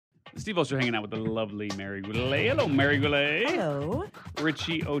Steve also hanging out with the lovely Mary Goulet. Hello, Mary Goulet. Hello.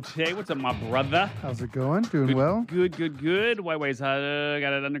 Richie Ote. What's up, my brother? How's it going? Doing Good, well? Good. Wai's got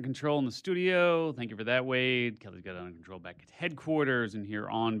it under control in the studio. Thank you for that, Wade. Kelly's got it under control back at headquarters. And here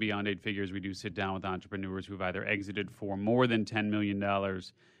on Beyond Eight Figures, we do sit down with entrepreneurs who've either exited for more than $10 million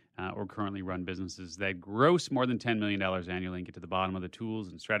or currently run businesses that gross more than $10 million annually and get to the bottom of the tools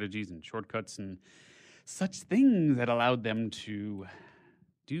and strategies and shortcuts and such things that allowed them to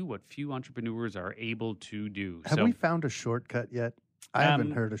do what few entrepreneurs are able to do. Have we found a shortcut yet? I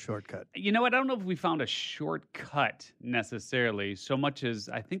haven't heard a shortcut. You know what? I don't know if we found a shortcut necessarily, so much as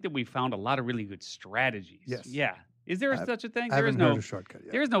I think that we found a lot of really good strategies. Yes. Yeah. Is there such a thing? I haven't heard a shortcut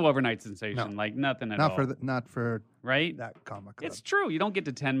yet. There is no overnight sensation, like nothing at all. Not for right? that comic. It's true. You don't get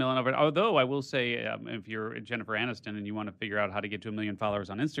to 10 million over. Although I will say, if you're Jennifer Aniston and you want to figure out how to get to 1 million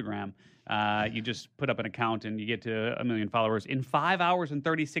followers on Instagram, you just put up an account and you get to 1 million followers in 5 hours and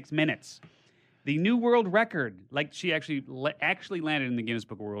 36 minutes. The new world record. Like she actually landed in the Guinness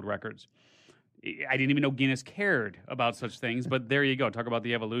Book of World Records. I didn't even know Guinness cared about such things, but there you go. Talk about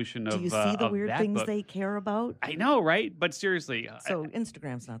the evolution of. Do you see the weird things book. they care about? I know, right? But seriously. So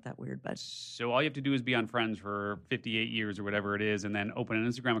Instagram's not that weird, but. So all you have to do is be on Friends for 58 years or whatever it is, and then open an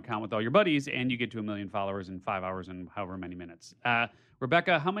Instagram account with all your buddies, and you get to 1 million followers in 5 hours and however many minutes.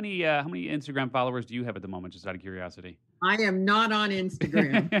 Rebecca, how many Instagram followers do you have at the moment, just out of curiosity? I am not on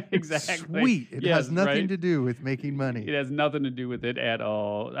Instagram. Exactly. Sweet. It has nothing to do with making money. It has nothing to do with it at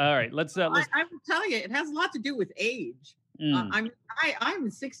all. All right, let's. I will tell you, it has a lot to do with age. I'm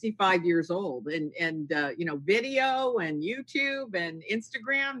 65 years old, and video and YouTube and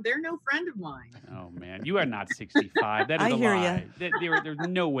Instagram, they're no friend of mine. Oh man, you are not 65. That is I a hear lie. There's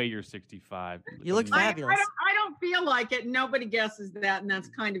no way you're 65. You look fabulous. I don't feel like it. Nobody guesses that, and that's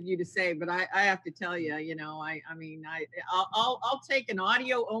kind of you to say. But I have to tell you, I'll take an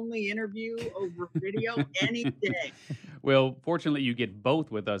audio only interview over video any day. Well, fortunately, you get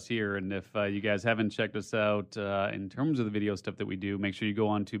both with us here. And if you guys haven't checked us out in terms of the video stuff that we do, make sure you go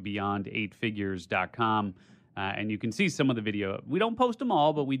on to beyond8figures.com and you can see some of the video. We don't post them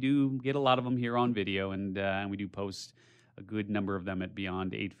all, but we do get a lot of them here on video. And we do post a good number of them at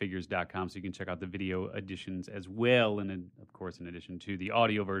beyond8figures.com. So you can check out the video editions as well. And of course, in addition to the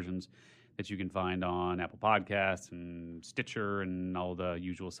audio versions that you can find on Apple Podcasts and Stitcher and all the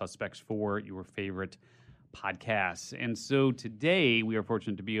usual suspects for your favorite podcasts. And so today we are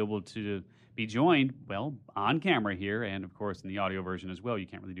fortunate to be able to be joined, well, on camera here, and of course in the audio version as well. You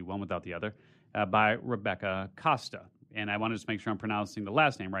can't really do one without the other, by Rebecca Costa. And I wanted to make sure I'm pronouncing the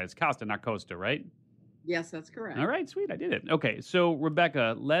last name right. It's Costa, not Costa, right? Yes, that's correct. All right, sweet. I did it. Okay, so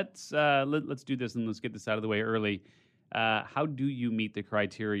Rebecca, let's do this and let's get this out of the way early. How do you meet the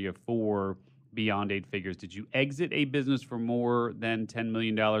criteria for Beyond Eight Figures? Did you exit a business for more than $10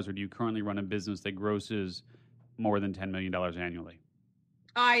 million, or do you currently run a business that grosses more than $10 million annually?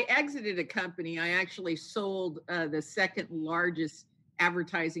 I exited a company. I actually sold the second largest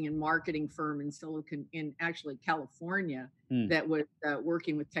advertising and marketing firm in California that was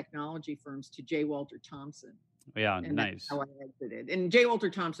working with technology firms to J. Walter Thompson. Yeah, and nice. That's how I exited. And J. Walter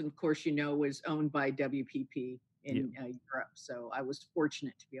Thompson, of course, was owned by WPP in Europe. So I was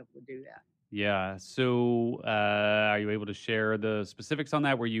fortunate to be able to do that. Yeah. So are you able to share the specifics on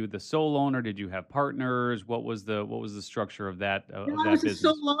that? Were you the sole owner? Did you have partners? What was the structure of that? I was a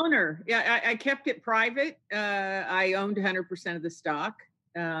sole owner. Yeah, I kept it private. I owned 100% of the stock.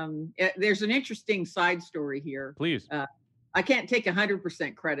 There's an interesting side story here. Please. I can't take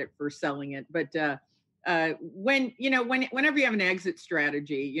 100% credit for selling it, but whenever you have an exit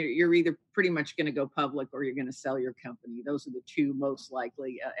strategy, you're either pretty much going to go public or you're going to sell your company. Those are the two most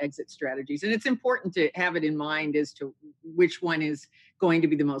likely exit strategies. And it's important to have it in mind as to which one is going to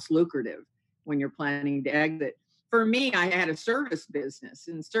be the most lucrative when you're planning to exit. For me, I had a service business,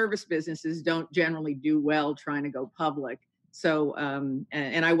 and service businesses don't generally do well trying to go public. So,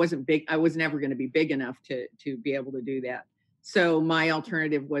 and I wasn't big. I was never going to be big enough to be able to do that. So my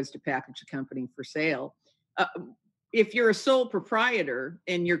alternative was to package a company for sale. If you're a sole proprietor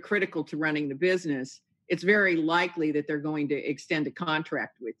and you're critical to running the business, it's very likely that they're going to extend a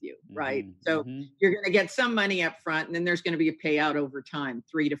contract with you, right? So you're going to get some money up front, and then there's going to be a payout over time.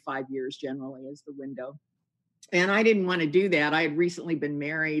 3 to 5 years generally is the window. And I didn't want to do that. I had recently been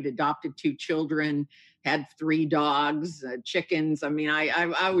married, adopted 2 children, had 3 dogs, chickens. I mean,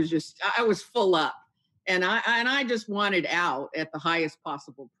 I was full up. And I just wanted out at the highest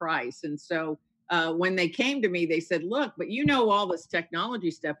possible price. And so when they came to me, they said, look, but all this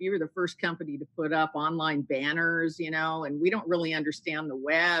technology stuff. You were the first company to put up online banners, and we don't really understand the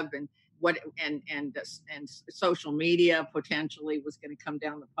web. And what and social media potentially was going to come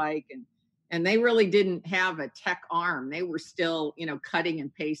down the pike, and they really didn't have a tech arm. They were still, cutting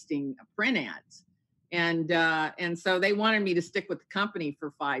and pasting print ads, and so they wanted me to stick with the company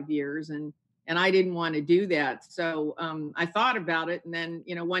for 5 years, and I didn't want to do that. So I thought about it, and then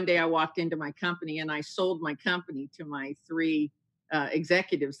one day I walked into my company and I sold my company to my three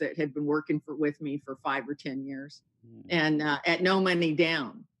executives that had been working with me for 5 or 10 years, and at no money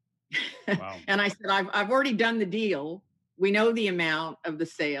down. Wow. And I said, I've already done the deal. We know the amount of the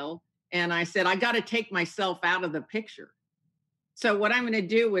sale. And I said, I got to take myself out of the picture. So what I'm going to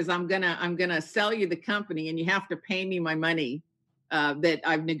do is I'm going to sell you the company, and you have to pay me my money that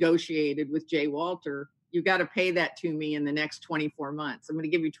I've negotiated with Jay Walter. You got to pay that to me in the next 24 months. I'm going to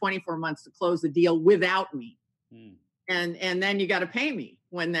give you 24 months to close the deal without me. And then you got to pay me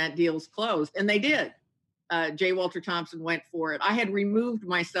when that deal's closed. And they did. J. Walter Thompson went for it. I had removed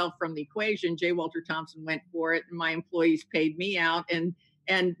myself from the equation. J. Walter Thompson went for it, and my employees paid me out.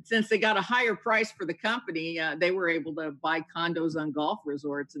 And since they got a higher price for the company, they were able to buy condos on golf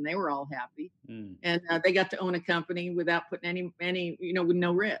resorts, and they were all happy. And they got to own a company without putting any, with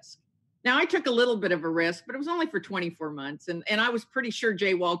no risk. Now, I took a little bit of a risk, but it was only for 24 months. And I was pretty sure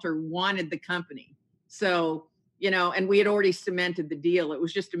J. Walter wanted the company. So, and we had already cemented the deal. It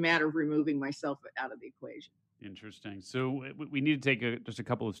was just a matter of removing myself out of the equation. Interesting. So we need to take just a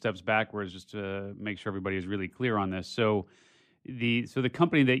couple of steps backwards just to make sure everybody is really clear on this. So the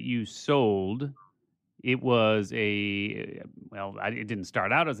company that you sold, it was it didn't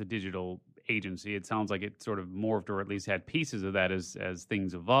start out as a digital agency. It sounds like it sort of morphed, or at least had pieces of that as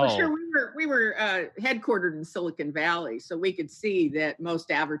things evolved. Well, sure, we were headquartered in Silicon Valley, so we could see that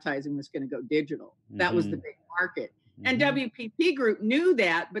most advertising was going to go digital. That was the big market. And WPP Group knew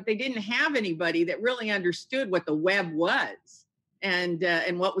that, but they didn't have anybody that really understood what the web was and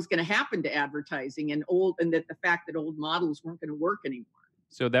what was going to happen to advertising and that the fact that old models weren't going to work anymore.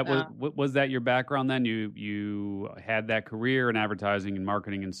 So that was that your background then? You had that career in advertising and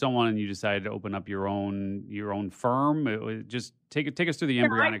marketing and so on, and you decided to open up your own firm. Just take us through the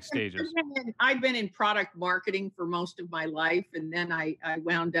embryonic stages. I've been in product marketing for most of my life, and then I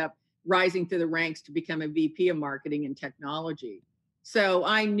wound up rising through the ranks to become a VP of marketing and technology. So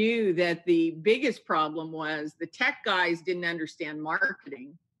I knew that the biggest problem was the tech guys didn't understand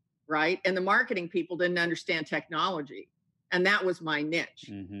marketing, right? And the marketing people didn't understand technology. And that was my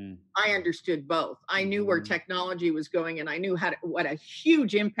niche. I understood both. I knew where technology was going, and I knew what a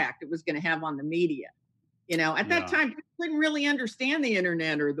huge impact it was going to have on the media. At that time, people didn't really understand the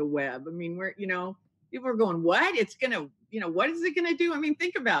internet or the web. I mean, people were going, what? It's going to, what is it going to do? I mean,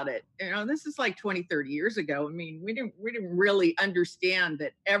 think about it. This is like 20, 30 years ago. I mean, we didn't really understand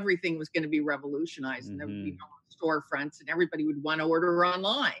that everything was going to be revolutionized, and there would be no storefronts, and everybody would want to order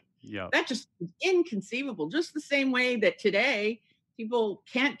online. Yeah, that just is inconceivable. Just the same way that today people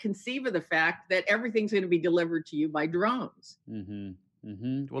can't conceive of the fact that everything's going to be delivered to you by drones.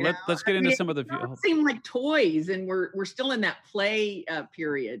 Well, let's get into some of the. It seem like toys, and we're still in that play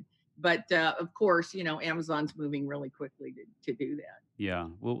period. But of course, Amazon's moving really quickly to do that. Yeah,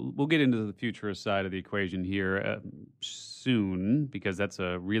 we'll get into the futurist side of the equation here soon, because that's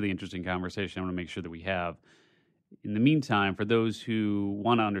a really interesting conversation I want to make sure that we have. In the meantime, for those who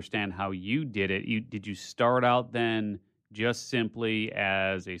want to understand how you did it, did you start out then just simply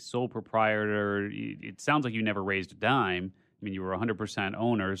as a sole proprietor? It sounds like you never raised a dime. I mean, you were 100%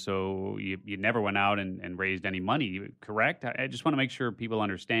 owner, so you never went out and raised any money, correct? I just want to make sure people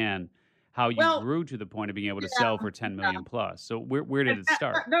understand how you grew to the point of being able to sell for 10 million plus. So where did it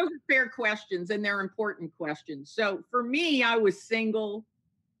start? Those are fair questions, and they're important questions. So for me, I was single.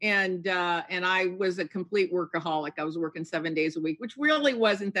 And I was a complete workaholic. I was working 7 days a week, which really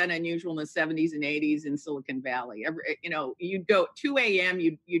wasn't that unusual in the 70s and 80s in Silicon Valley. You'd go 2 a.m.,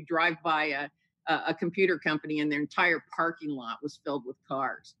 you'd drive by a computer company, and their entire parking lot was filled with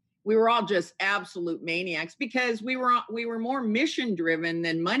cars. We were all just absolute maniacs because we were more mission driven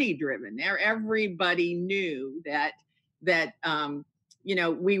than money driven. Everybody knew that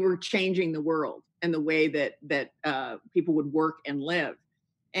we were changing the world and the way that people would work and live.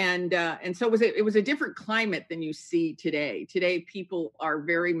 And so it was a different climate than you see today. Today, people are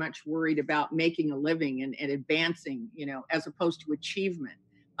very much worried about making a living and advancing, as opposed to achievement.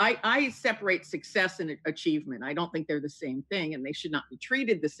 I separate success and achievement. I don't think they're the same thing, and they should not be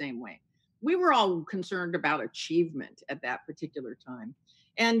treated the same way. We were all concerned about achievement at that particular time.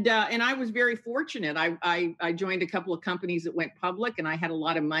 And I was very fortunate. I joined a couple of companies that went public, and I had a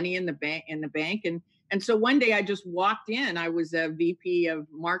lot of money in the bank. And so one day I just walked in. I was a VP of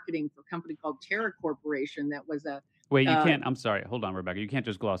marketing for a company called Terra Corporation that was a Wait, you Uh, can't. I'm sorry. Hold on, Rebecca. You can't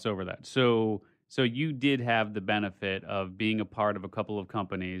just gloss over that. So you did have the benefit of being a part of a couple of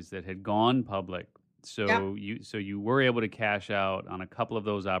companies that had gone public. yep. So you were able to cash out on a couple of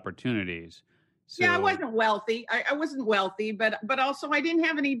those opportunities. Yeah, I So wasn't wealthy. I wasn't wealthy, but also I didn't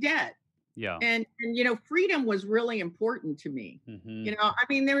have any debt. yeah. And freedom was really important to me. Hmm. I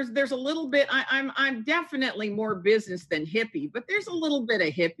mean, there's a little bit. I'm definitely more business than hippie, but there's a little bit of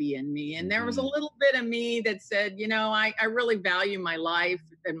hippie in me, and there was a Hmm. little bit of me that said, I really value my life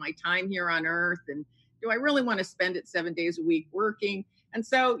and my time here on earth, and do I really want to spend it 7 days a week working? And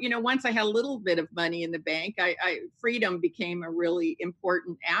so, once I had a little bit of money in the bank, freedom became a really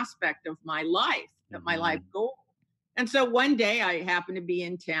important aspect of my life, of my life Hmm. goal. And so one day I happened to be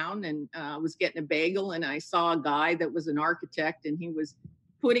in town and was getting a bagel, and I saw a guy that was an architect, and he was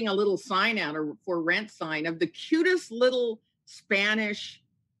putting a little sign out for rent sign of the cutest little Spanish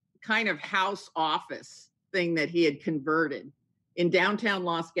kind of house office thing that he had converted in downtown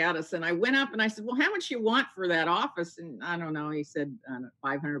Los Gatos. And I went up and I said, well, how much you want for that office? And I don't know. He said, I don't know,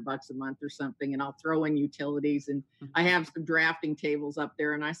 $500 a month or something. And I'll throw in utilities. And I have some drafting tables up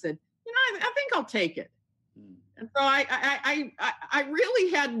there. And I said, I think I'll take it. And so I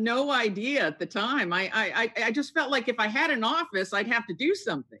really had no idea at the time. I just felt like if I had an office, I'd have to do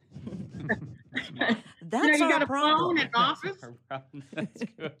something. That's you our got a problem. phone, an office. That's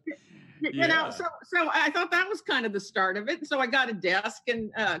good. So I thought that was kind of the start of it. And so I got a desk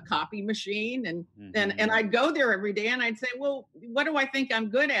and a copy machine, and Mhm. I'd go there every day, and I'd say, well, what do I think I'm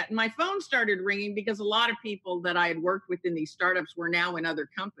good at? And my phone started ringing because a lot of people that I had worked with in these startups were now in other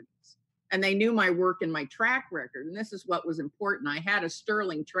companies. And they knew my work and my track record. And this is what was important. I had a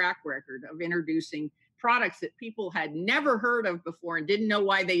sterling track record of introducing products that people had never heard of before and didn't know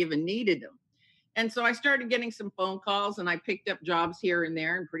why they even needed them. And so I started getting some phone calls, and I picked up jobs here and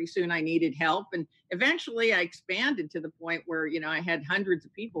there. And pretty soon I needed help. And eventually I expanded to the point where, I had hundreds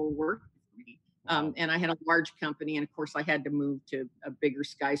of people working for me. Wow. And I had a large company. And of course, I had to move to a bigger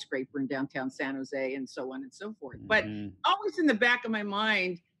skyscraper in downtown San Jose, and so on and so forth. But Mhm. always in the back of my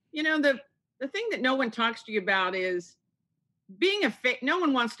mind, the thing that no one talks to you about is being no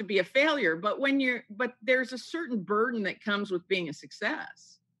one wants to be a failure, but but there's a certain burden that comes with being a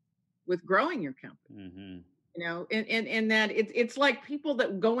success, with growing your company. Mhm. And that it's like people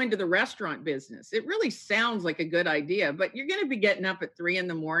that go into the restaurant business. It really sounds like a good idea, but you're going to be getting up at 3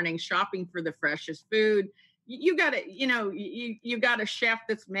 a.m, shopping for the freshest food. You got to, you got a chef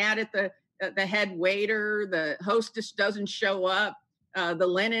that's mad at the head waiter. The hostess doesn't show up. The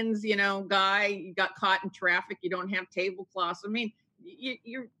linens, guy, you got caught in traffic. You don't have tablecloths. I mean,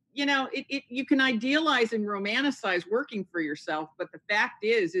 you can idealize and romanticize working for yourself, but the fact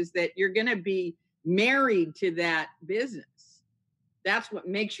is that you're going to be married to that business. That's what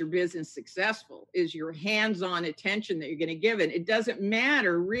makes your business successful, is your hands-on attention that you're going to give it. It doesn't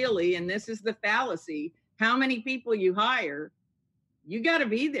matter really, and this is the fallacy, how many people you hire. You got to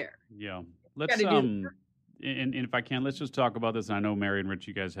be there. Yeah. You Let's gotta do and if I can, let's just talk about this. I know Mary and Rich,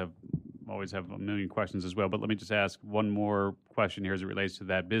 you guys always have a million questions as well, but let me just ask one more question here as it relates to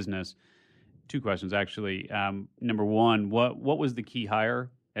that business. Two questions actually. Number one, what was the key hire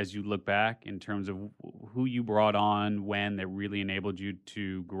as you look back in terms of who you brought on when that really enabled you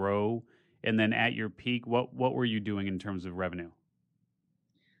to grow, and then at your peak, what were you doing in terms of revenue?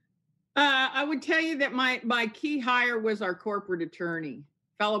 I would tell you that my key hire was our corporate attorney,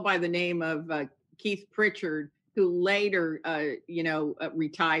 a fellow by the name of Keith Pritchard, who later,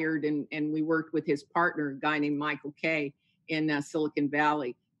 retired, and we worked with his partner, a guy named Michael Kay in Silicon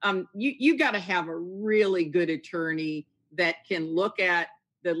Valley. You got to have a really good attorney that can look at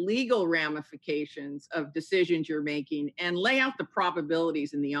the legal ramifications of decisions you're making and lay out the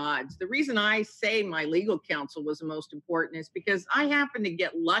probabilities and the odds. The reason I say my legal counsel was the most important is because I happened to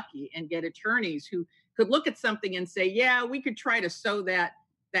get lucky and get attorneys who could look at something and say, yeah, we could try to sew that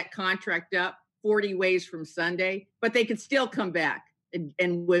contract up 40 ways from Sunday, but they could still come back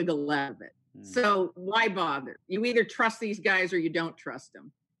and wiggle out of it. So why bother? You either trust these guys or you don't trust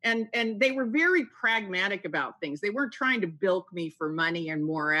them. And they were very pragmatic about things. They weren't trying to bilk me for money and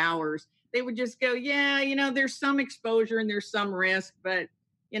more hours. They would just go, yeah, there's some exposure and there's some risk, but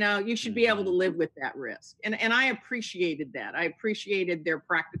you should be able to live with that risk. And I appreciated that. I appreciated their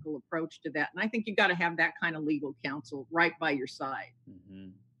practical approach to that. And I think you got to have that kind of legal counsel right by your side. Mm-hmm.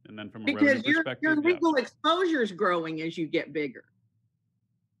 And then from a because revenue perspective, your legal exposure is growing as you get bigger.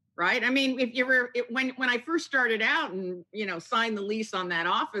 Right. I mean, when I first started out and, signed the lease on that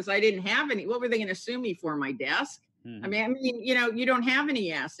office, I didn't have any. What were they going to sue me for? My desk? Mm-hmm. I mean, you don't have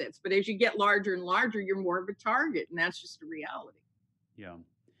any assets, but as you get larger and larger, you're more of a target. And that's just a reality. Yeah.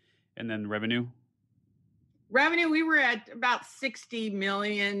 And then revenue? Revenue, we were at about 60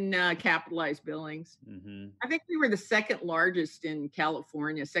 million capitalized billings. Mm-hmm. I think we were the second largest in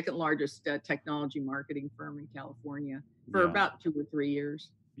California, second largest technology marketing firm in California for about 2 or 3 years.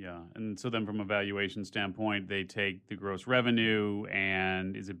 Yeah. And so then from a valuation standpoint, they take the gross revenue,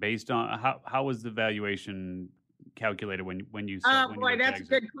 and is it based on how was the valuation calculated when you boy, that's a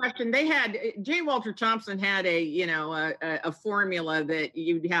good question. They had J. Walter Thompson had a formula that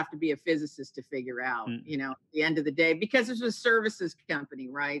you'd have to be a physicist to figure out, at the end of the day, because it was a services company,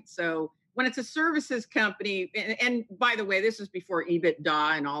 right? So when it's a services company, and by the way, this is before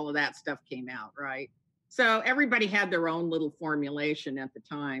EBITDA and all of that stuff came out, right? So everybody had their own little formulation at the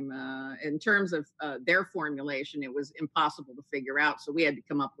time. In terms of their formulation, it was impossible to figure out, so we had to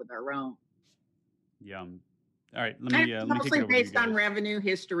come up with our own. Yeah. All right, let me mostly take it over based to you on guys. revenue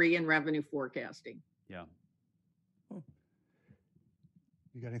history and revenue forecasting. Yeah.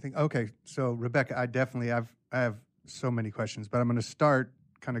 You got anything? Okay, so Rebecca, I have so many questions, but I'm going to start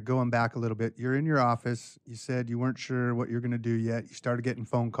kind of going back a little bit. You're in your office. You said you weren't sure what you're going to do yet. You started getting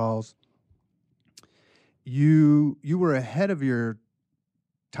phone calls. You were ahead of your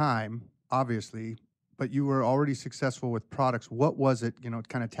time, obviously, but you were already successful with products. What was it?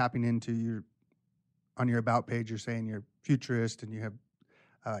 Kind of tapping into on your about page, you're saying you're futurist and you have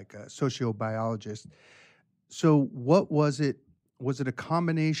like a sociobiologist. So what was it? Was it a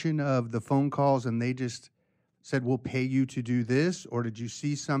combination of the phone calls and they just said, we'll pay you to do this? Or did you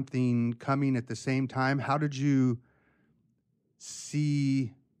see something coming at the same time? How did you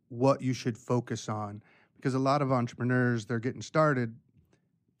see what you should focus on? Because a lot of entrepreneurs, they're getting started.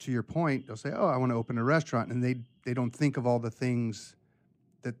 To your point, they'll say, oh, I want to open a restaurant. And they don't think of all the things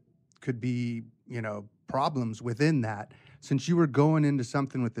that could be, problems within that. Since you were going into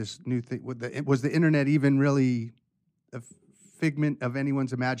something with this new thing, was the internet even really a figment of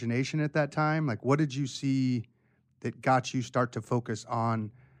anyone's imagination at that time? Like, what did you see that got you start to focus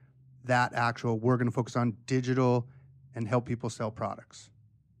on that we're going to focus on digital and help people sell products?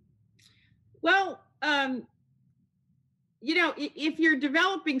 Well, if you're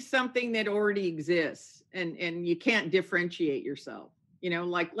developing something that already exists and you can't differentiate yourself,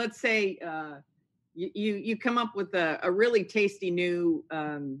 like let's say you come up with a really tasty new,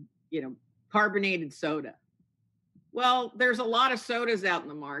 carbonated soda. Well, there's a lot of sodas out in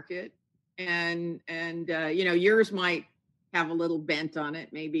the market, and yours might have a little bent on it.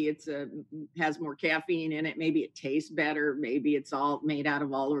 Maybe it's has more caffeine in it. Maybe it tastes better. Maybe it's all made out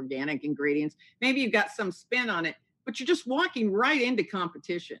of all organic ingredients. Maybe you've got some spin on it, but you're just walking right into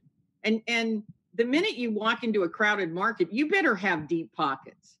competition. And the minute you walk into a crowded market, you better have deep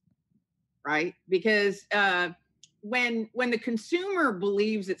pockets, right? Because when the consumer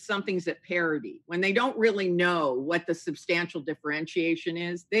believes that something's at parity, when they don't really know what the substantial differentiation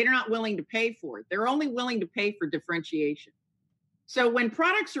is, they're not willing to pay for it. They're only willing to pay for differentiation. So when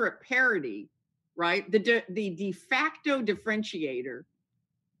products are at parity, right, the de facto differentiator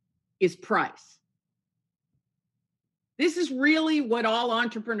is price. This is really what all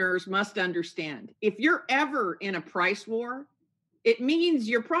entrepreneurs must understand. If you're ever in a price war, it means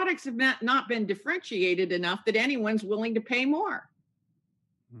your products have not been differentiated enough that anyone's willing to pay more.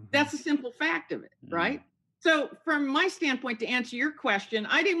 Mm-hmm. That's a simple fact of it, right? So from my standpoint, to answer your question,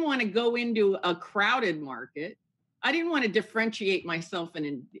 I didn't want to go into a crowded market. I didn't want to differentiate myself in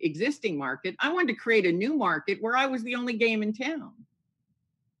an existing market. I wanted to create a new market where I was the only game in town,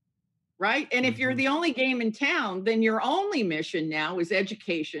 right? And if you're the only game in town, then your only mission now is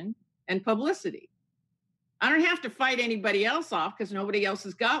education and publicity. I don't have to fight anybody else off because nobody else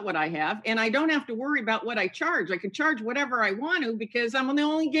has got what I have. And I don't have to worry about what I charge. I can charge whatever I want to because I'm the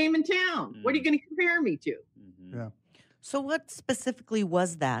only game in town. What are you going to compare me to? Yeah. So what specifically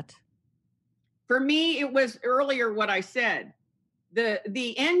was that? For me, it was earlier what I said.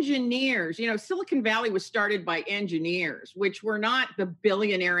 The engineers, Silicon Valley was started by engineers, which were not the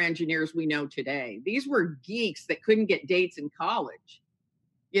billionaire engineers we know today. These were geeks that couldn't get dates in college.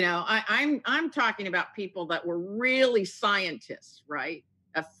 I'm talking about people that were really scientists, right?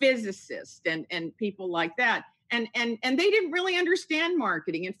 A physicist and people like that. And they didn't really understand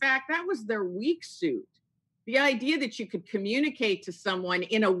marketing. In fact, that was their weak suit. The idea that you could communicate to someone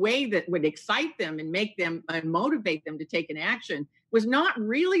in a way that would excite them and make them motivate them to take an action was not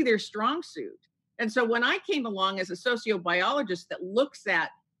really their strong suit. And so when I came along as a sociobiologist that looks at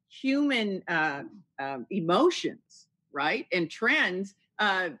human emotions, right, and trends,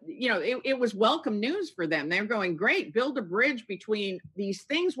 it was welcome news for them. They're going, great, build a bridge between these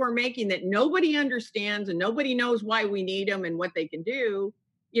things we're making that nobody understands and nobody knows why we need them and what they can do,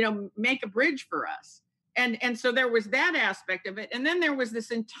 make a bridge for us. And so there was that aspect of it. And then there was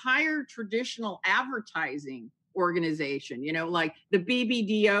this entire traditional advertising organization, like the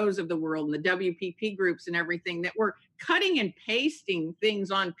BBDOs of the world and the WPP groups and everything that were cutting and pasting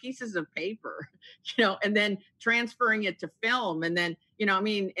things on pieces of paper, and then transferring it to film. And then,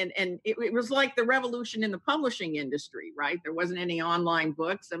 and it was like the revolution in the publishing industry, right? There wasn't any online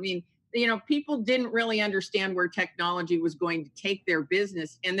books. I mean, people didn't really understand where technology was going to take their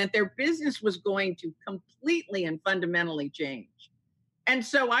business, and that their business was going to completely and fundamentally change. And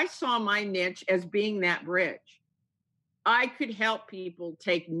so I saw my niche as being that bridge. I could help people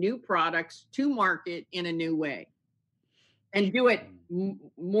take new products to market in a new way and do it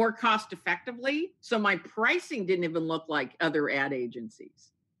more cost effectively. So my pricing didn't even look like other ad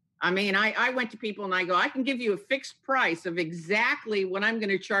agencies. I mean, I went to people and I go, I can give you a fixed price of exactly what I'm going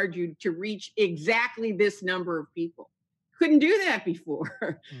to charge you to reach exactly this number of people. Couldn't do that before.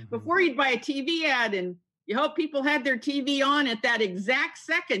 Mm-hmm. Before, you'd buy a TV ad and you hope people had their TV on at that exact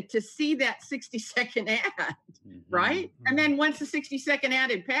second to see that 60-second ad, mm-hmm. right? Mm-hmm. And then once the 60-second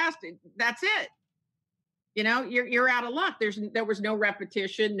ad had passed, that's it. You're out of luck. There was no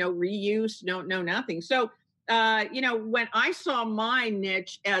repetition, no reuse, no nothing. So, when I saw my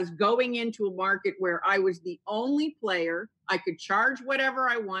niche as going into a market where I was the only player, I could charge whatever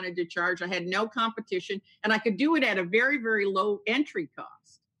I wanted to charge. I had no competition, and I could do it at a very, very low entry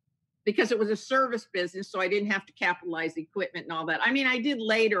cost because it was a service business. So I didn't have to capitalize equipment and all that. I mean, I did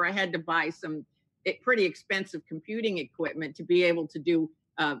later. I had to buy some pretty expensive computing equipment to be able to do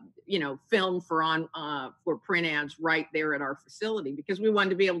film for print ads right there at our facility, because we wanted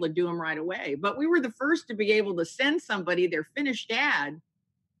to be able to do them right away. But we were the first to be able to send somebody their finished ad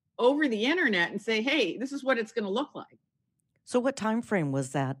over the internet and say, hey, this is what it's going to look like. So what time frame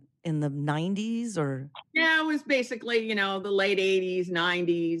was that? In the 90s or? Yeah, it was basically, the late 80s,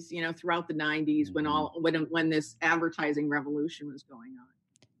 90s, throughout the 90s when this advertising revolution was going on.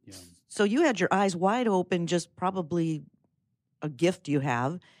 Yeah. So you had your eyes wide open, just probably a gift you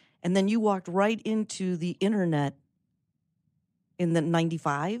have, and then you walked right into the internet in the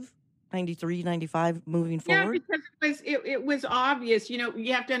 95, 93, 95, moving forward? Yeah, because it was obvious,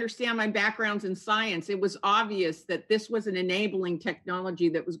 you have to understand my background's in science. It was obvious that this was an enabling technology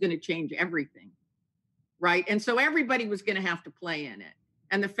that was going to change everything, right? And so everybody was going to have to play in it.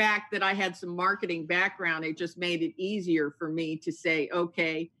 And the fact that I had some marketing background, it just made it easier for me to say,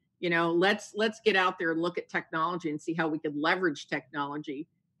 okay, let's get out there and look at technology and see how we could leverage technology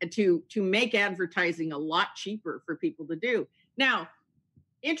and to make advertising a lot cheaper for people to do. Now,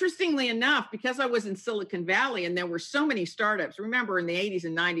 interestingly enough, because I was in Silicon Valley and there were so many startups, remember in the 80s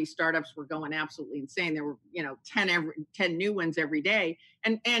and 90s, startups were going absolutely insane. There were, 10 new ones every day.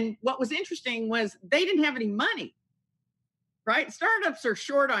 And what was interesting was they didn't have any money, right? Startups are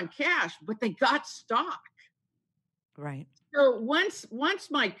short on cash, but they got stock. Right. So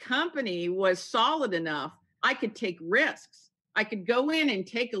once my company was solid enough, I could take risks. I could go in and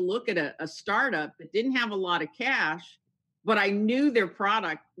take a look at a startup that didn't have a lot of cash, but I knew their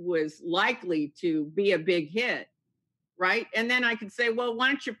product was likely to be a big hit, right? And then I could say, well, why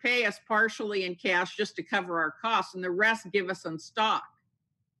don't you pay us partially in cash just to cover our costs, and the rest give us on stock.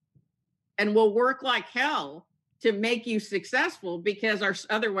 And we'll work like hell to make you successful, because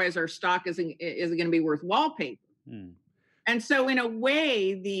otherwise our stock isn't going to be worth wallpaper. Hmm. And so in a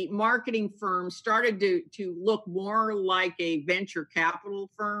way, the marketing firm started to look more like a venture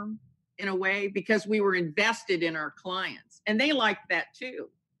capital firm in a way, because we were invested in our clients. And they liked that too,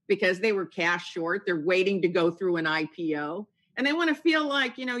 because they were cash short. They're waiting to go through an IPO, and they want to feel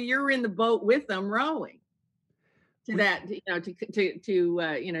like, you're in the boat with them rowing to that,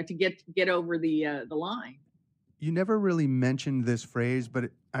 to get over the line. You never really mentioned this phrase,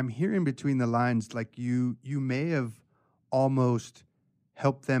 but I'm hearing between the lines, like you may have almost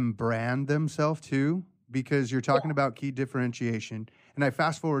help them brand themselves too, because you're talking about key differentiation. And I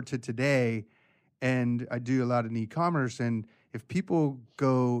fast forward to today, and I do a lot in e-commerce. And if people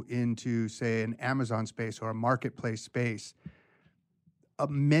go into, say, an Amazon space or a marketplace space,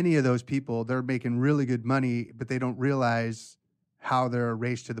 many of those people, they're making really good money, but they don't realize how they're a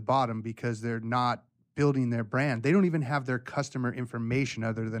race to the bottom because they're not building their brand. They don't even have their customer information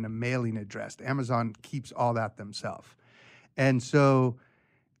other than a mailing address. Amazon keeps all that themselves. And so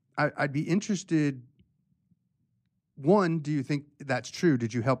I'd be interested, one, do you think that's true?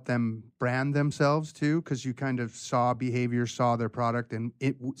 Did you help them brand themselves too? Because you kind of saw behavior, saw their product, and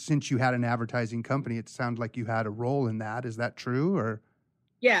since you had an advertising company, it sounded like you had a role in that. Is that true? Or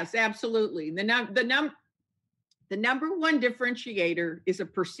yes, absolutely. The number one differentiator is a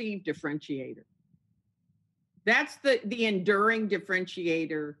perceived differentiator. That's the enduring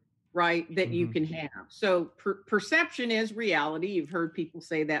differentiator right, that you can have. So perception is reality. You've heard people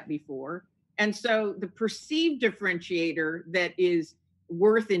say that before. And so the perceived differentiator that is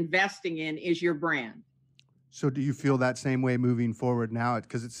worth investing in is your brand. So do you feel that same way moving forward now?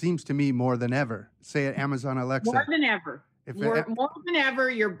 Because it seems to me more than ever. Say at Amazon Alexa. More than ever. More than ever,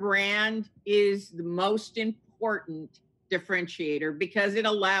 your brand is the most important differentiator because it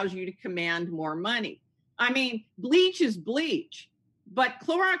allows you to command more money. I mean, bleach is bleach, but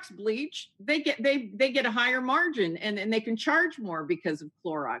Clorox bleach, they get a higher margin and they can charge more because of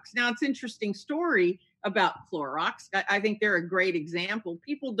Clorox. Now, it's an interesting story about Clorox. I think they're a great example.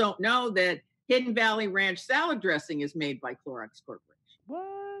 People don't know that Hidden Valley Ranch salad dressing is made by Clorox Corporation.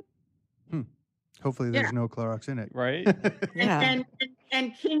 What? Hopefully there's no Clorox in it. Right.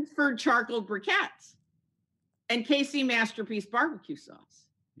 and Kingsford charcoal briquettes and KC Masterpiece barbecue sauce.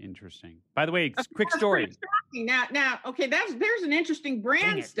 Interesting. By the way, quick story. Now, okay, there's an interesting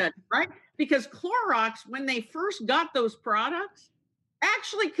brand study, right? Because Clorox, when they first got those products,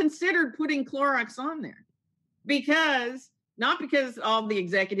 actually considered putting Clorox on there not because all the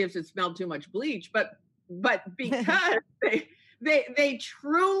executives had smelled too much bleach, but because they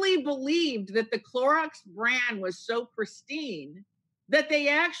truly believed that the Clorox brand was so pristine that they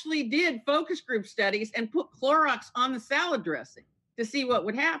actually did focus group studies and put Clorox on the salad dressing to see what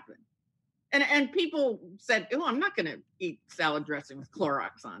would happen. And people said, oh, I'm not going to eat salad dressing with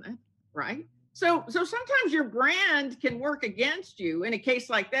Clorox on it, right? So sometimes your brand can work against you. In a case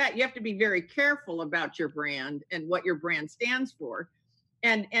like that, you have to be very careful about your brand and what your brand stands for.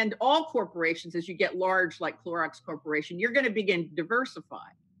 And all corporations, as you get large, like Clorox Corporation, you're going to begin to diversify,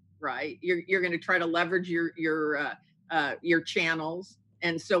 right? You're going to try to leverage your channels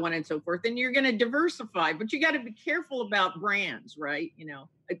and so on and so forth. And you're going to diversify, but you got to be careful about brands, right? You know,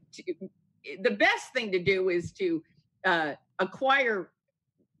 the best thing to do is to acquire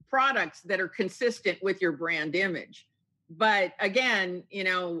products that are consistent with your brand image. But again, you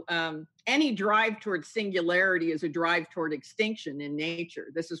know, any drive toward singularity is a drive toward extinction in nature.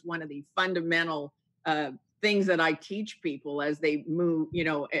 This is one of the fundamental things that I teach people as they move, you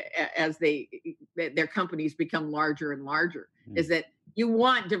know, as their companies become larger and larger, is that you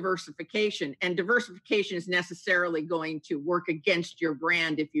want diversification, and diversification is necessarily going to work against your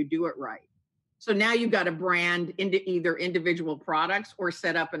brand if you do it right. So now you've got to brand into either individual products or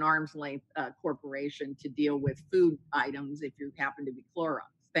set up an arm's length corporation to deal with food items if you happen to be Clorox.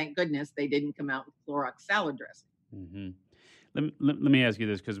 Thank goodness they didn't come out with Clorox salad dressing. Mm-hmm. Let me ask you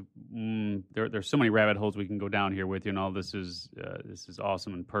this, because there's so many rabbit holes we can go down here with you, and all this is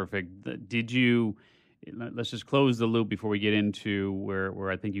awesome and perfect. Did you? Let's just close the loop before we get into where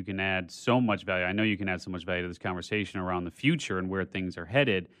I think you can add so much value. I know you can add so much value to this conversation around the future and where things are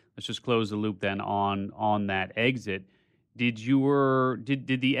headed. Let's just close the loop then on that exit. Did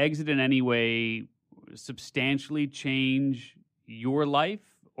the exit in any way substantially change your life,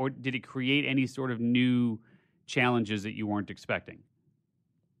 or did it create any sort of new challenges that you weren't expecting?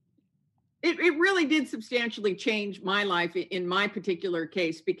 It really did substantially change my life in my particular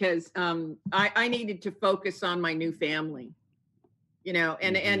case, because I needed to focus on my new family, you know,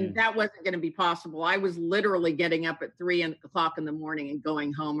 and that wasn't going to be possible. I was literally getting up at 3 o'clock in the morning and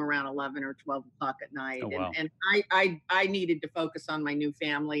going home around 11 or 12 o'clock at night. Oh, wow. And I needed to focus on my new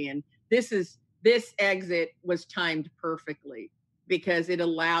family. And this exit was timed perfectly because it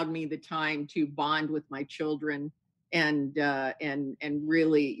allowed me the time to bond with my children and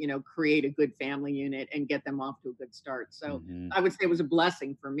really, you know, create a good family unit and get them off to a good start. So I would say it was a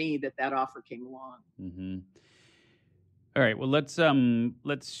blessing for me that offer came along. Mm-hmm. All right. Well,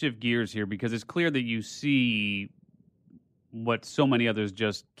 let's shift gears here, because it's clear that you see what so many others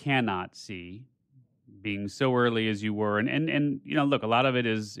just cannot see, being so early as you were. And you know, look, a lot of it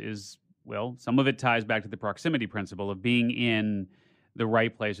is well, some of it ties back to the proximity principle of being in the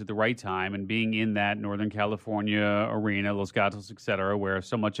right place at the right time and being in that Northern California arena, Los Gatos, et cetera, where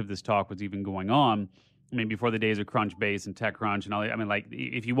so much of this talk was even going on. I mean, before the days of Crunchbase and TechCrunch and all that, I mean, like,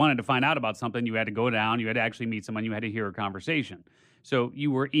 if you wanted to find out about something, you had to go down, you had to actually meet someone, you had to hear a conversation. So you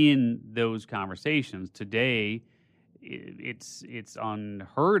were in those conversations. Today, it's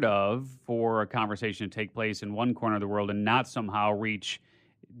unheard of for a conversation to take place in one corner of the world and not somehow reach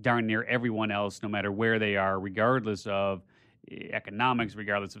darn near everyone else, no matter where they are, regardless of economics,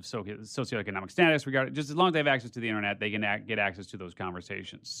 regardless of socioeconomic status, just as long as they have access to the internet, they can get access to those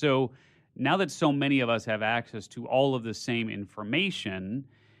conversations. So now that so many of us have access to all of the same information,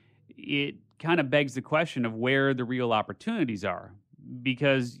 it kind of begs the question of where the real opportunities are,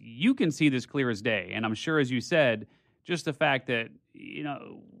 because you can see this clear as day. And I'm sure, as you said, just the fact that, you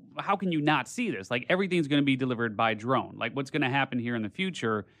know, how can you not see this? Like, everything's going to be delivered by drone. Like, what's going to happen here in the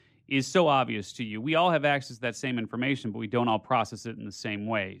future is so obvious to you. We all have access to that same information, but we don't all process it in the same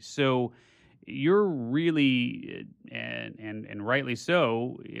way. So you're really, and rightly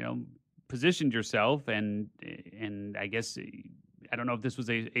so, positioned yourself, and I guess I don't know if this was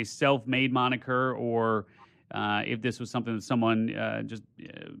a self-made moniker, or if this was something that someone just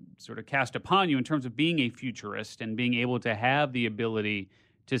sort of cast upon you in terms of being a futurist and being able to have the ability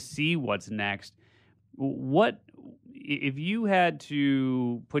to see what's next. What if you had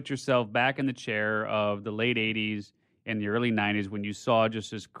to put yourself back in the chair of the late 80s and the early 90s, when you saw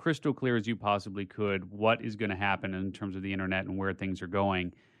just as crystal clear as you possibly could what is going to happen in terms of the internet and where things are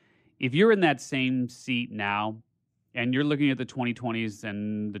going? If you're in that same seat now and you're looking at the 2020s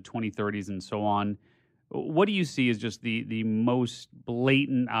and the 2030s and so on, what do you see as just the most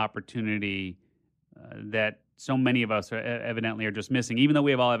blatant opportunity that so many of us evidently are just missing? Even though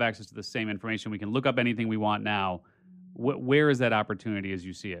we all have access to the same information, we can look up anything we want now. Where is that opportunity as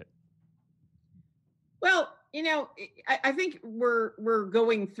you see it? Well, I think we're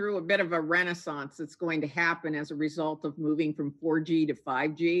going through a bit of a renaissance that's going to happen as a result of moving from 4G to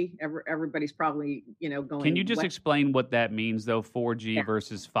 5G. Everybody's probably, going. Can you just explain what that means, though, 4G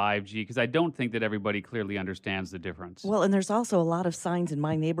versus 5G? Because I don't think that everybody clearly understands the difference. Well, and there's also a lot of signs in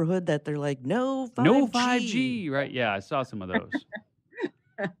my neighborhood that they're like, no 5G. No 5G, right? Yeah, I saw some of those.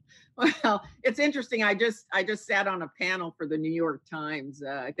 Well, it's interesting. I just sat on a panel for the New York Times.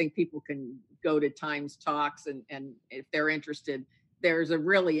 I think people can go to Times Talks, and if they're interested, there's a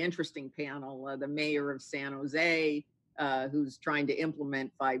really interesting panel. The mayor of San Jose, who's trying to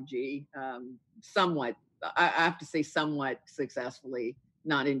implement 5G, somewhat, I have to say somewhat successfully,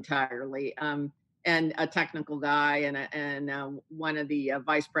 not entirely, and a technical guy, and one of the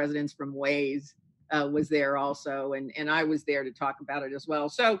vice presidents from Waze was there also, and I was there to talk about it as well.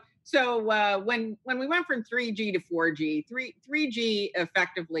 So when we went from 3G to 4G, 3G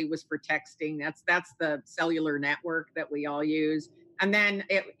effectively was for texting. That's the cellular network that we all use. And then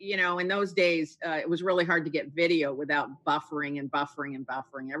in those days, it was really hard to get video without buffering and buffering and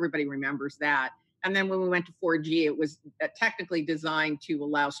buffering. Everybody remembers that. And then when we went to 4G, it was technically designed to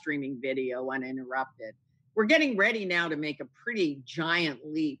allow streaming video uninterrupted. We're getting ready now to make a pretty giant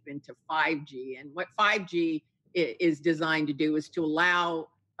leap into 5G. And what 5G is designed to do is to allow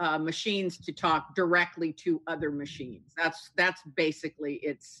machines to talk directly to other machines. That's basically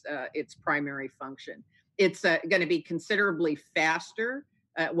its primary function. It's going to be considerably faster.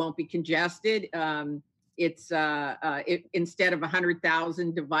 It won't be congested. Instead of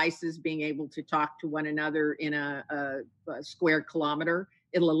 100,000 devices being able to talk to one another in a square kilometer,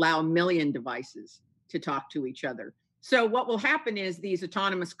 it'll allow 1 million devices to talk to each other. So what will happen is these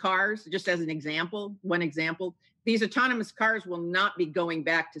autonomous cars, just as one example, these autonomous cars will not be going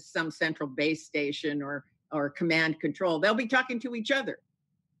back to some central base station or command control. They'll be talking to each other.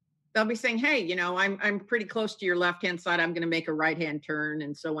 They'll be saying, hey, I'm pretty close to your left-hand side. I'm going to make a right-hand turn,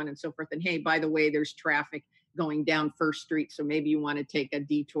 and so on and so forth. And hey, by the way, there's traffic going down First Street, so maybe you want to take a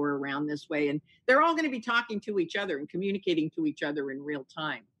detour around this way. And they're all going to be talking to each other and communicating to each other in real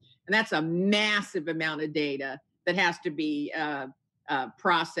time. And that's a massive amount of data that has to be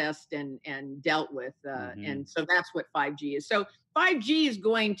processed and dealt with. And so that's what 5G is. So 5G is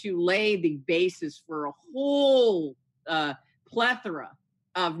going to lay the basis for a whole plethora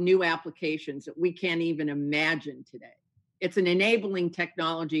of new applications that we can't even imagine today. It's an enabling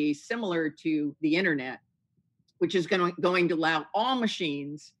technology similar to the internet, which is going to allow all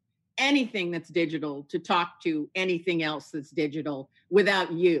machines, anything that's digital, to talk to anything else that's digital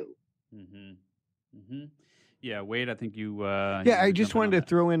without you. Yeah, Wade, I think you... I just wanted to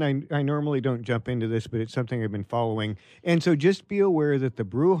throw in, I normally don't jump into this, but it's something I've been following. And so just be aware that the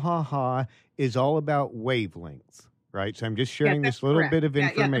brouhaha is all about wavelengths, right? So I'm just sharing this little bit of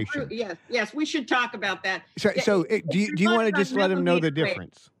information. Yes, we should talk about that. So do you want to just let them know the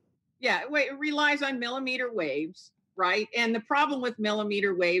difference? Yeah, it relies on millimeter waves, right? And the problem with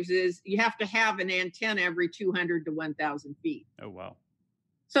millimeter waves is you have to have an antenna every 200 to 1,000 feet. Oh, wow.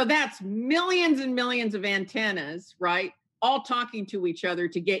 So that's millions and millions of antennas, right? All talking to each other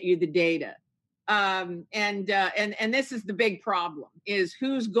to get you the data. And this is the big problem, is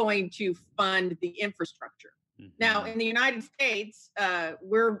who's going to fund the infrastructure. Now, in the United States,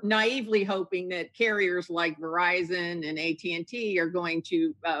 we're naively hoping that carriers like Verizon and AT&T are going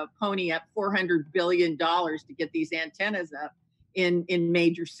to pony up $400 billion to get these antennas up in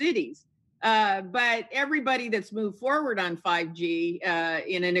major cities. But everybody that's moved forward on 5G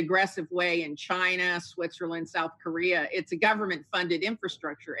in an aggressive way in China, Switzerland, South Korea, it's a government-funded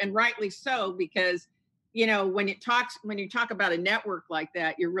infrastructure, and rightly so, because when you talk about a network like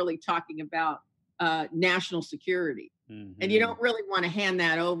that, you're really talking about national security. And you don't really want to hand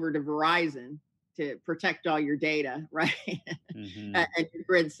that over to Verizon to protect all your data, right? And your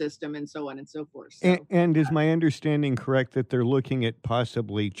grid system and so on and so forth. So, and is my understanding correct that they're looking at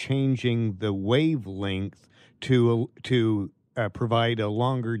possibly changing the wavelength to provide a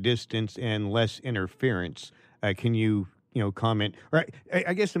longer distance and less interference? Can you comment? Right.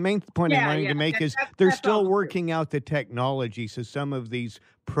 I guess the main point I'm wanting to make is they're still working out the technology. So some of these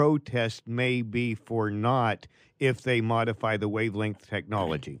protests may be for naught if they modify the wavelength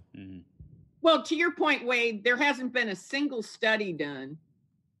technology. Well, to your point, Wade, there hasn't been a single study done,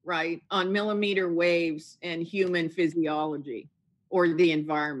 right, on millimeter waves and human physiology or the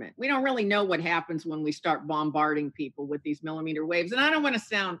environment. We don't really know what happens when we start bombarding people with these millimeter waves. And I don't want to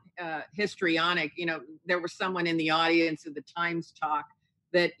sound histrionic. There was someone in the audience of the Times talk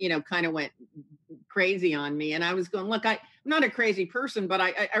that, kind of went crazy on me. And I was going, look, I'm not a crazy person, but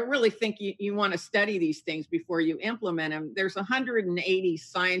I really think you want to study these things before you implement them. There's 180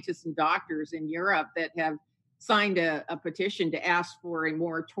 scientists and doctors in Europe that have signed a petition to ask for a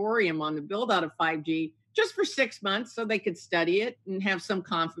moratorium on the build out of 5G just for 6 months so they could study it and have some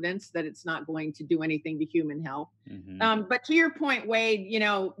confidence that it's not going to do anything to human health. But to your point, Wade,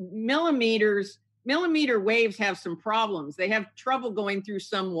 millimeter waves have some problems. They have trouble going through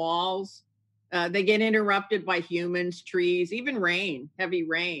some walls. They get interrupted by humans, trees, even rain. Heavy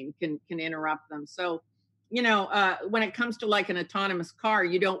rain can interrupt them. So, when it comes to like an autonomous car,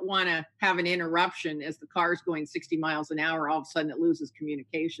 you don't want to have an interruption as the car is going 60 miles an hour. All of a sudden, it loses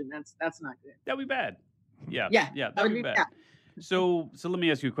communication. That's not good. That'd be bad. Yeah, that would be bad. So let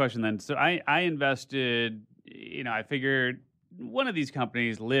me ask you a question then. So I invested. I figured one of these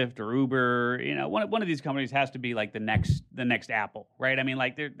companies, Lyft or Uber, one of these companies has to be like the next Apple, right? I mean,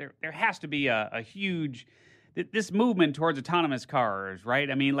 like there has to be a huge this movement towards autonomous cars, right?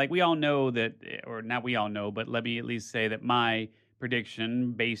 I mean, like we all know that, or not we all know, but let me at least say that my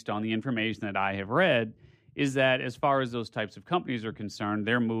prediction, based on the information that I have read, is that as far as those types of companies are concerned,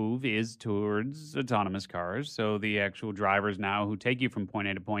 their move is towards autonomous cars. So the actual drivers now who take you from point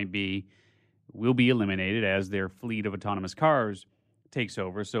A to point B will be eliminated as their fleet of autonomous cars takes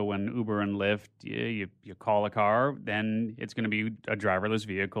over. So when Uber and Lyft, you call a car, then it's going to be a driverless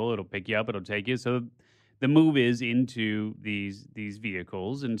vehicle. It'll pick you up. It'll take you. So the move is into these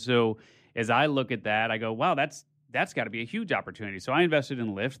vehicles. And so as I look at that, I go, wow, that's got to be a huge opportunity. So I invested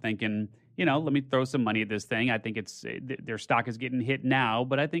in Lyft thinking, let me throw some money at this thing. I think their stock is getting hit now,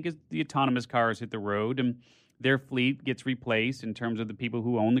 but I think as the autonomous cars hit the road and their fleet gets replaced in terms of the people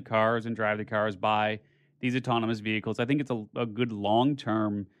who own the cars and drive the cars by these autonomous vehicles, I think it's a good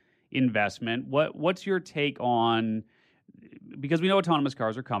long-term investment. What's your take on, because we know autonomous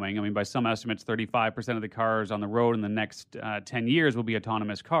cars are coming. I mean, by some estimates, 35% of the cars on the road in the next 10 years will be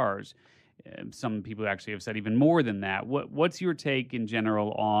autonomous cars. Some people actually have said even more than that. What's your take in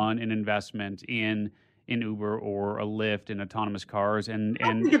general on an investment in Uber or a Lyft in autonomous cars? I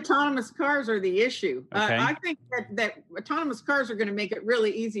think autonomous cars are the issue. Okay. I think that autonomous cars are going to make it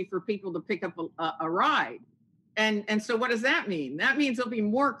really easy for people to pick up a ride. And so what does that mean? That means there'll be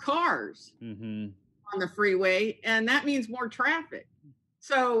more cars on the freeway, and that means more traffic.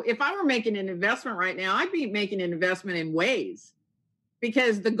 So if I were making an investment right now, I'd be making an investment in Waze,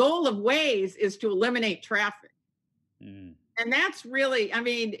 because the goal of Waze is to eliminate traffic. And that's really, I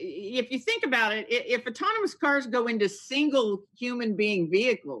mean, if you think about it, if autonomous cars go into single human being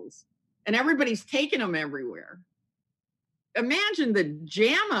vehicles and everybody's taking them everywhere, imagine the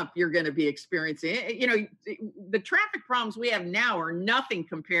jam up you're going to be experiencing. The traffic problems we have now are nothing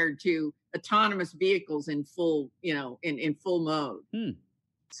compared to autonomous vehicles in full, in full mode.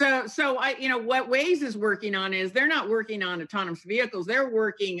 So what Waze is working on is they're not working on autonomous vehicles. They're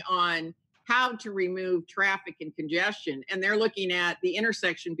working on how to remove traffic and congestion. And they're looking at the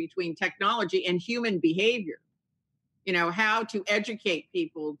intersection between technology and human behavior. How to educate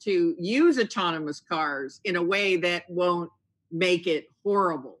people to use autonomous cars in a way that won't make it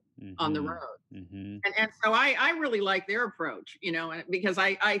horrible on the road. And so I really like their approach, because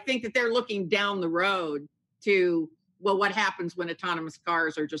I think that they're looking down the road to, well, what happens when autonomous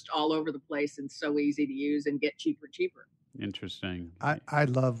cars are just all over the place and so easy to use and get cheaper. Interesting. I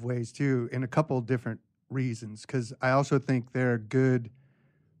love Waze too, in a couple different reasons, because I also think they're a good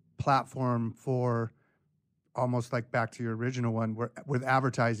platform for, almost like back to your original one, with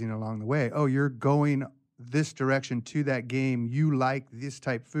advertising along the way. Oh, you're going this direction to that game. You like this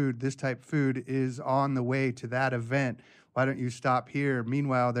type food. This type food is on the way to that event. Why don't you stop here?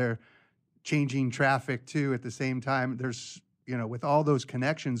 Meanwhile, they're changing traffic too at the same time. There's, with all those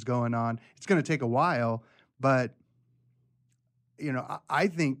connections going on, it's going to take a while, but I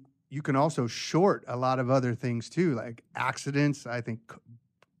think you can also short a lot of other things too, like accidents. I think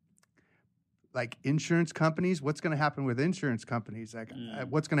like insurance companies, what's going to happen with insurance companies? Like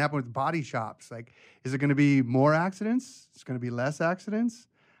what's going to happen with body shops? Like, is it going to be more accidents? It's going to be less accidents.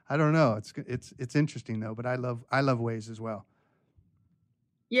 I don't know. It's interesting though, but I love Waze as well.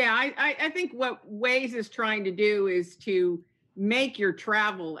 Yeah, I think what Waze is trying to do is to make your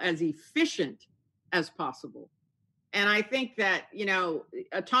travel as efficient as possible. And I think that,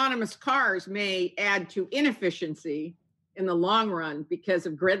 autonomous cars may add to inefficiency in the long run because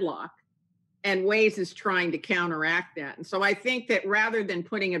of gridlock. And Waze is trying to counteract that. And so I think that rather than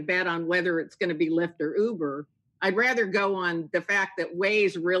putting a bet on whether it's going to be Lyft or Uber, I'd rather go on the fact that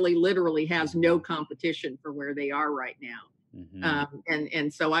Waze really literally has no competition for where they are right now. Mm-hmm.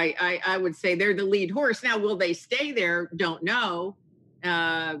 And so I would say they're the lead horse. Now, will they stay there? Don't know.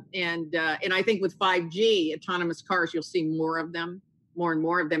 And I think with 5G autonomous cars, you'll see more and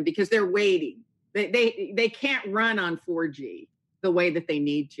more of them, because they're waiting. They can't run on 4G the way that they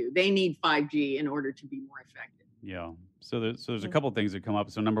need to. They need 5G in order to be more effective. Yeah. So there's a couple of things that come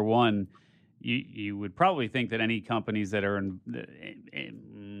up. So number one, you would probably think that any companies that are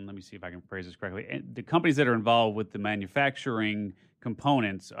let me see if I can phrase this correctly. The companies that are involved with the manufacturing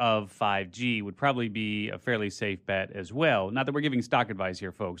components of 5G would probably be a fairly safe bet as well. Not that we're giving stock advice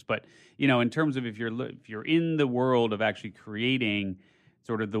here, folks, but in terms of if you're in the world of actually creating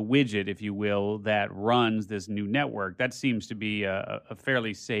sort of the widget, if you will, that runs this new network, that seems to be a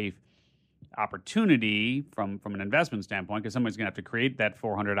fairly safe opportunity from an investment standpoint, because somebody's going to have to create that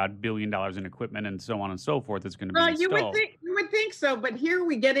 $400 billion in equipment and so on and so forth that's going to be installed. You would think so, but here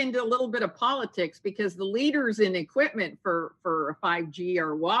we get into a little bit of politics, because the leaders in equipment for 5G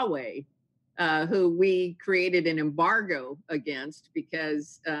are Huawei, who we created an embargo against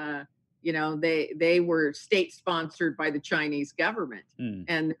because they were state sponsored by the Chinese government,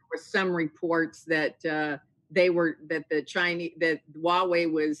 and there were some reports that Huawei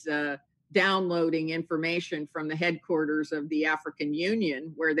was downloading information from the headquarters of the African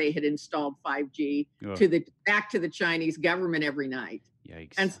Union, where they had installed 5G, back to the Chinese government every night.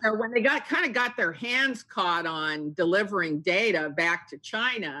 Yikes. And so when they got their hands caught on delivering data back to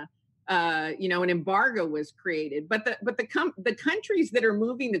China, an embargo was created. But the countries that are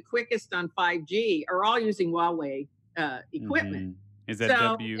moving the quickest on 5G are all using Huawei equipment. Mm-hmm. Is that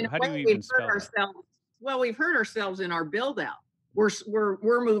How do you even spell that? Well, we've hurt ourselves in our build out.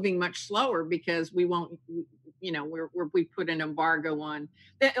 We're moving much slower because we won't, we put an embargo on.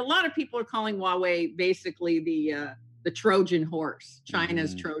 A lot of people are calling Huawei basically the Trojan horse,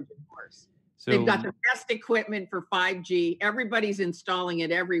 China's Trojan horse. So they've got the best equipment for 5G. Everybody's installing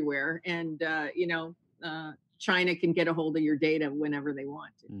it everywhere, and China can get a hold of your data whenever they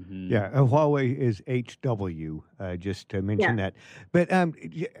want to. Mm-hmm. Yeah, Huawei is HW, just to mention that. But, and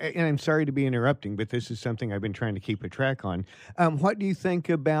I'm sorry to be interrupting, but this is something I've been trying to keep a track on. What do you think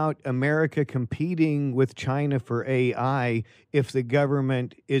about America competing with China for AI if the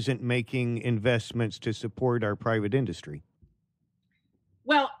government isn't making investments to support our private industry?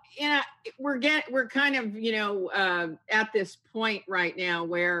 Well, we're kind of, at this point right now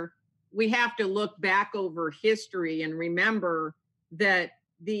where we have to look back over history and remember that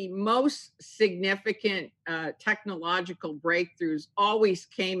the most significant technological breakthroughs always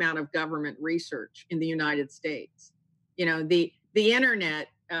came out of government research in the United States. The internet,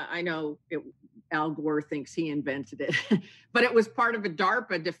 I know Al Gore thinks he invented it, but it was part of a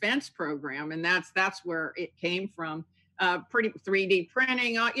DARPA defense program, and that's where it came from. Pretty 3D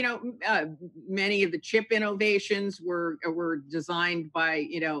printing, many of the chip innovations were designed by,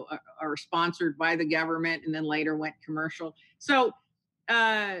 are sponsored by the government and then later went commercial. So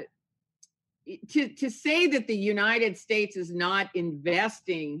to say that the United States is not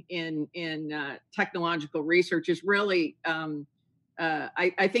investing in technological research is really,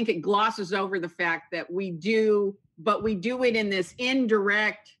 I think it glosses over the fact that we do, but we do it in this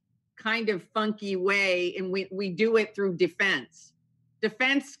indirect kind of funky way, and we do it through defense. The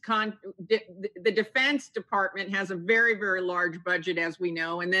Defense Department has a very, very large budget, as we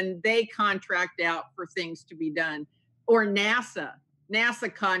know, and then they contract out for things to be done. Or NASA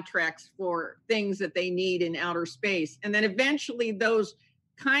contracts for things that they need in outer space. And then eventually those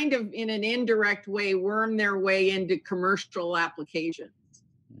kind of in an indirect way worm their way into commercial applications,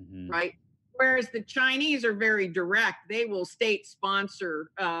 right? Whereas the Chinese are very direct. They will state sponsor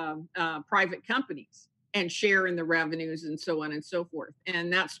private companies and share in the revenues and so on and so forth.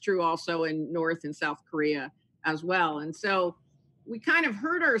 And that's true also in North and South Korea as well. And so we kind of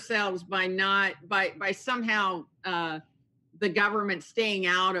hurt ourselves by somehow the government staying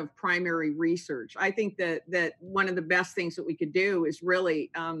out of primary research. I think that one of the best things that we could do is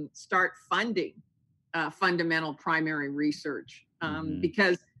really start funding fundamental primary research,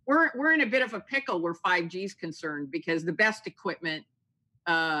 because we're in a bit of a pickle where 5G is concerned, because the best equipment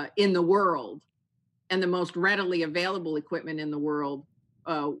in the world and the most readily available equipment in the world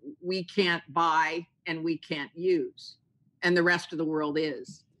we can't buy and we can't use, and the rest of the world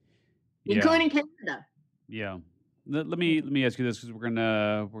is, including Canada. Yeah. Let me ask you this, because we're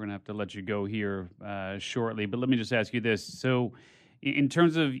gonna have to let you go here shortly. But let me just ask you this: so, in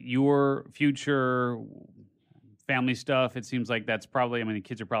terms of your future family stuff, it seems like that's probably. I mean, the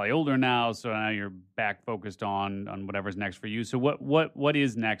kids are probably older now, so now you're back focused on whatever's next for you. So, what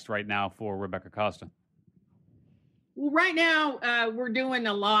is next right now for Rebecca Costa? Well, right now we're doing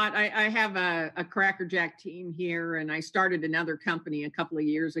a lot. I have a Cracker Jack team here, and I started another company a couple of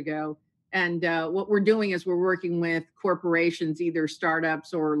years ago. And what we're doing is we're working with corporations, either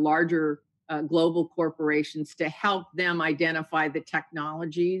startups or larger global corporations, to help them identify the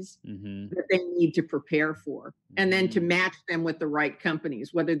technologies that they need to prepare for, and then to match them with the right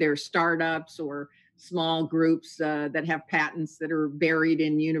companies, whether they're startups or small groups that have patents that are buried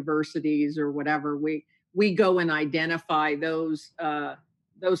in universities or whatever. We go and identify those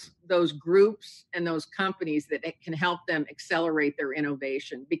groups and those companies that can help them accelerate their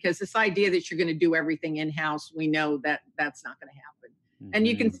innovation, because this idea that you're going to do everything in-house, we know that that's not going to happen. And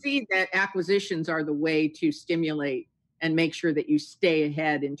you can see that acquisitions are the way to stimulate and make sure that you stay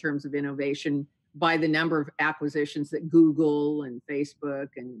ahead in terms of innovation, by the number of acquisitions that Google and Facebook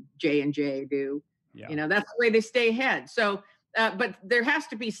and J&J do. Yeah. That's the way they stay ahead. So but there has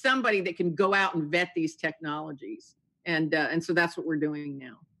to be somebody that can go out and vet these technologies. And so that's what we're doing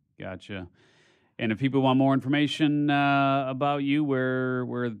now. Gotcha. And if people want more information about you, where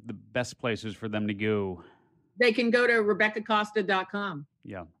are the best places for them to go? They can go to RebeccaCosta.com.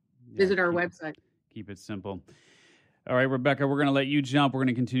 Yeah. Visit our website. Keep it simple. All right, Rebecca, we're going to let you jump. We're going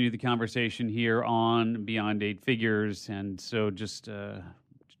to continue the conversation here on Beyond Eight Figures. And so just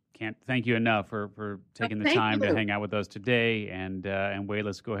can't thank you enough for taking the time to hang out with us today. And Wei,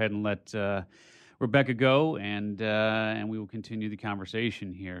 let's go ahead and let Rebecca go, and we will continue the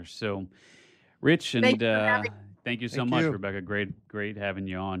conversation here. So, Rich, and thank you so much, Rebecca. Great having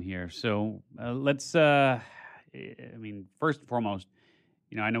you on here. So let's, first and foremost,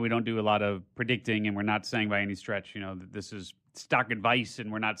 I know we don't do a lot of predicting, and we're not saying by any stretch, that this is stock advice, and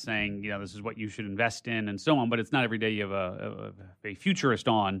we're not saying, this is what you should invest in and so on, but it's not every day you have a futurist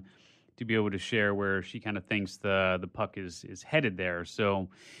on to be able to share where she kind of thinks the puck is headed there. So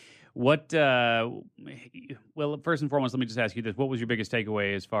what, well, first and foremost, let me just ask you this. What was your biggest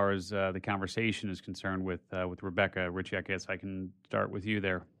takeaway as far as the conversation is concerned with Rebecca? Richie, I guess I can start with you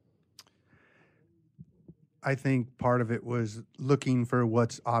there. I think part of it was looking for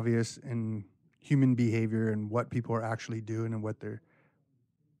what's obvious in human behavior and what people are actually doing and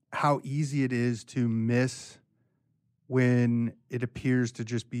how easy it is to miss when it appears to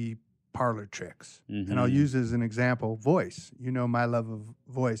just be parlor tricks. And I'll use as an example, voice. My love of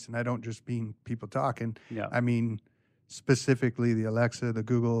voice, and I don't just mean people talking. Yeah. I mean specifically the Alexa, the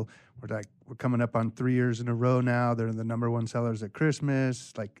Google. We're coming up on 3 years in a row now. They're the number one sellers at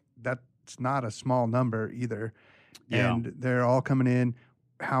Christmas. Like, that's not a small number either. Yeah. And they're all coming in.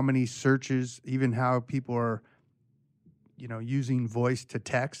 How many searches, even how people are, using voice to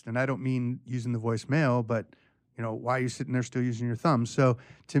text. And I don't mean using the voicemail, but why are you sitting there still using your thumb? So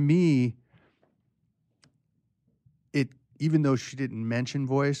to me, even though she didn't mention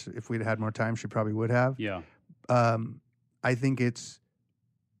voice, if we'd had more time, she probably would have. Yeah. I think it's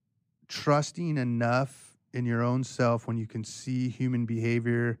trusting enough in your own self when you can see human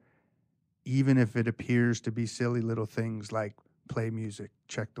behavior, even if it appears to be silly little things like play music,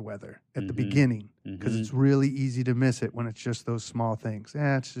 check the weather at the beginning, because it's really easy to miss it when it's just those small things.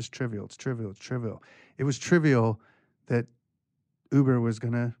 It's just trivial. It's trivial. It was trivial that Uber was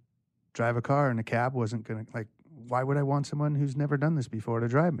going to drive a car and a cab wasn't going to, why would I want someone who's never done this before to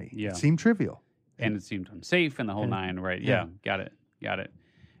drive me? Yeah. It seemed trivial. And it seemed unsafe and the whole nine, right? Yeah. Got it.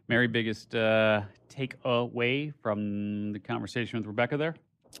 Mary, biggest takeaway from the conversation with Rebecca there?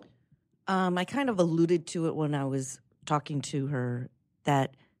 I kind of alluded to it when I was talking to her,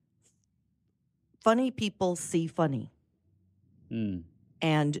 that funny people see funny.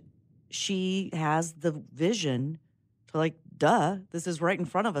 And she has the vision to duh, this is right in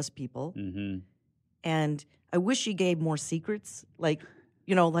front of us, people. And I wish she gave more secrets. We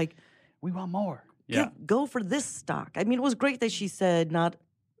want more. Yeah. Go for this stock. I mean, it was great that she said not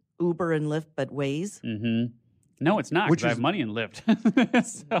Uber and Lyft, but Waze. No, it's not. Which Which I is- have money in Lyft.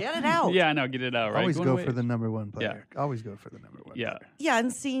 So- Get it out. Yeah, I know. Get it out. Right. Always Going go away. for the number one player. Always go for the number one Yeah. player. Yeah,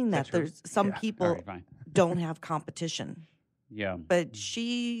 and seeing that That's true. there's some Yeah. people All right, fine. don't have competition, Yeah. but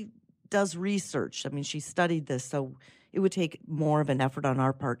she does research. I mean, she studied this, so it would take more of an effort on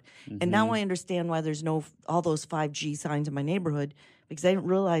our part. And now Mhm. I understand why there's no all those 5G signs in my neighborhood, because I didn't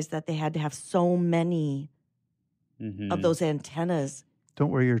realize that they had to have so many Mhm. of those antennas. Don't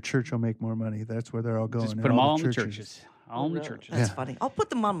worry, your church will make more money. That's where they're all going. Just and put them all in the the churches. All in the Really? churches. That's Yeah. funny. I'll put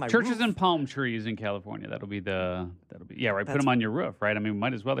them on my Churches roof. and palm trees in California. That'll be yeah, right. Put That's- them on your roof, right? I mean,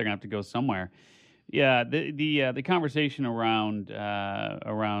 might as well. They're gonna have to go somewhere. Yeah, the conversation around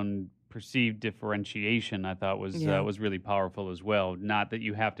perceived differentiation, I thought was really powerful as well. Not that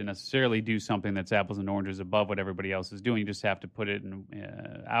you have to necessarily do something that's apples and oranges above what everybody else is doing. You just have to put it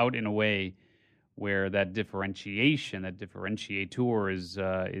out in a way where that differentiation, that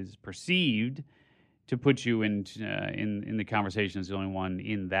differentiator is perceived to put you in the conversation as the only one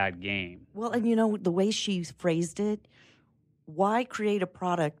in that game. Well, and the way she phrased it, why create a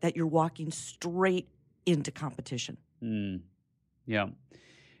product that you're walking straight into competition? Mm. Yeah,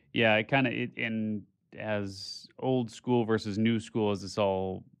 yeah. And as old school versus new school as this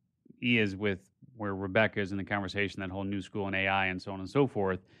all is with where Rebecca is in the conversation, that whole new school and AI and so on and so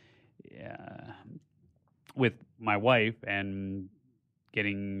forth. With my wife and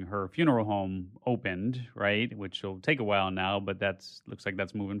getting her funeral home opened, right, which will take a while now, but looks like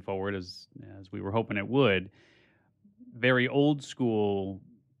that's moving forward as we were hoping it would. Very old school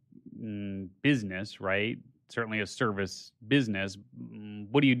business, right? Certainly a service business.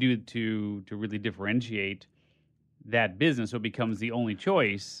 What do you do to really differentiate that business so it becomes the only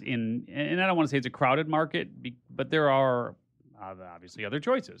choice and I don't want to say it's a crowded market, but there are obviously other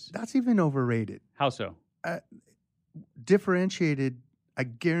choices. That's even overrated. How so? Differentiated, I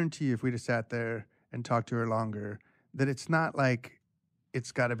guarantee you, if we'd have sat there and talked to her longer, that it's not like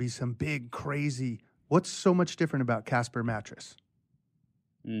it's got to be some big, crazy. What's so much different about Casper mattress?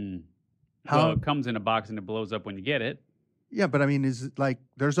 Mm. How- Well, it comes in a box and it blows up when you get it. Yeah, but I mean, is it like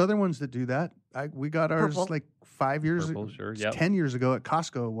there's other ones that do that? We got ours Purple. like 5 years, Purple, sure, yep. 10 years ago at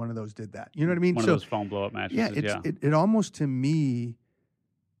Costco. One of those did that. You know what I mean? One So of those foam blow up mattresses. yeah, it almost to me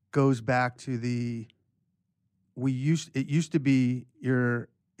goes back to it used to be you're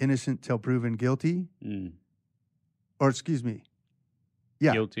innocent till proven guilty, Mm. or excuse me,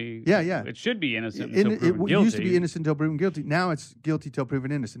 yeah. Guilty. Yeah, yeah. It should be innocent In- until proven it guilty. used to be innocent till proven guilty. Now it's guilty till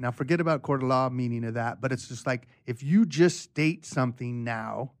proven innocent. Now forget about court of law meaning of that, but it's just like if you just state something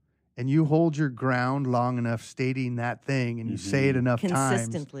now and you hold your ground long enough stating that thing and you say it enough times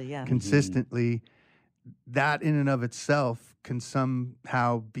Consistently, yeah. consistently, that in and of itself can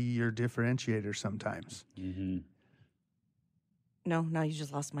somehow be your differentiator sometimes. Mm-hmm. No, now you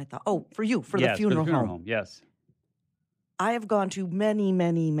just lost my thought. Oh, for you, for Yes, the funeral home. home. Yes. I have gone to many,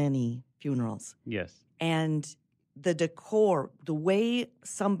 many, many funerals. Yes. And the decor, the way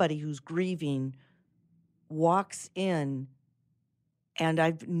somebody who's grieving walks in, and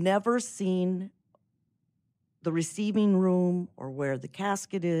I've never seen the receiving room or where the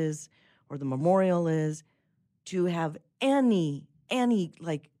casket is or the memorial is to have any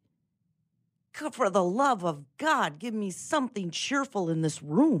like, for the love of God, give me something cheerful in this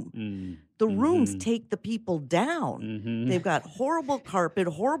room. Mm. The rooms Mhm. take the people down. Mm-hmm. They've got horrible carpet,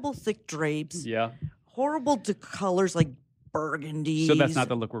 horrible thick drapes, Yeah. horrible colors like burgundy. So that's not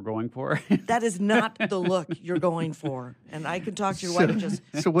the look we're going for. That is not the look you're going for. And I can talk to your wife and just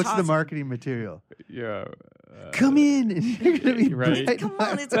So what's the toss- marketing material? Yeah. Come in and you're going to be Right. bright Come and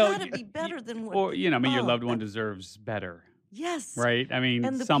on, it's Well, got to be better than what. Or I mean, your Oh, loved one that- deserves better, Yes. right? I mean,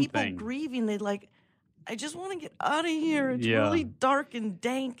 And the something. people grieving, they like, I just want to get out of here. It's Yeah. really dark and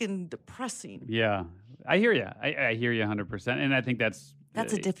dank and depressing. Yeah, I hear you. I hear you 100%, and I think that's a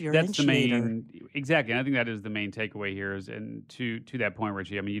That's the differentiator. main exactly. And I think that is the main takeaway here. Is and to that point,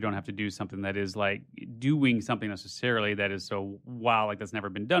 Richie. I mean, you don't have to do something that is like doing something necessarily that is so wow, like that's never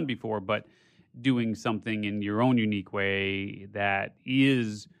been done before, but doing something in your own unique way that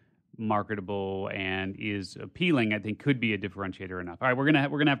is marketable and is appealing, I think could be a differentiator enough. All right, we're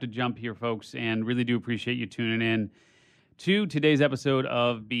gonna have to jump here, folks, and really do appreciate you tuning in to today's episode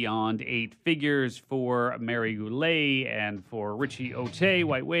of Beyond Eight Figures. For Mary Goulet and for Richie Ote,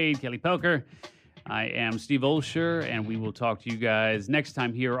 White Wade, Kelly Pelker, I am Steve Olsher, and we will talk to you guys next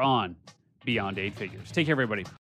time here on Beyond Eight Figures. Take care, everybody.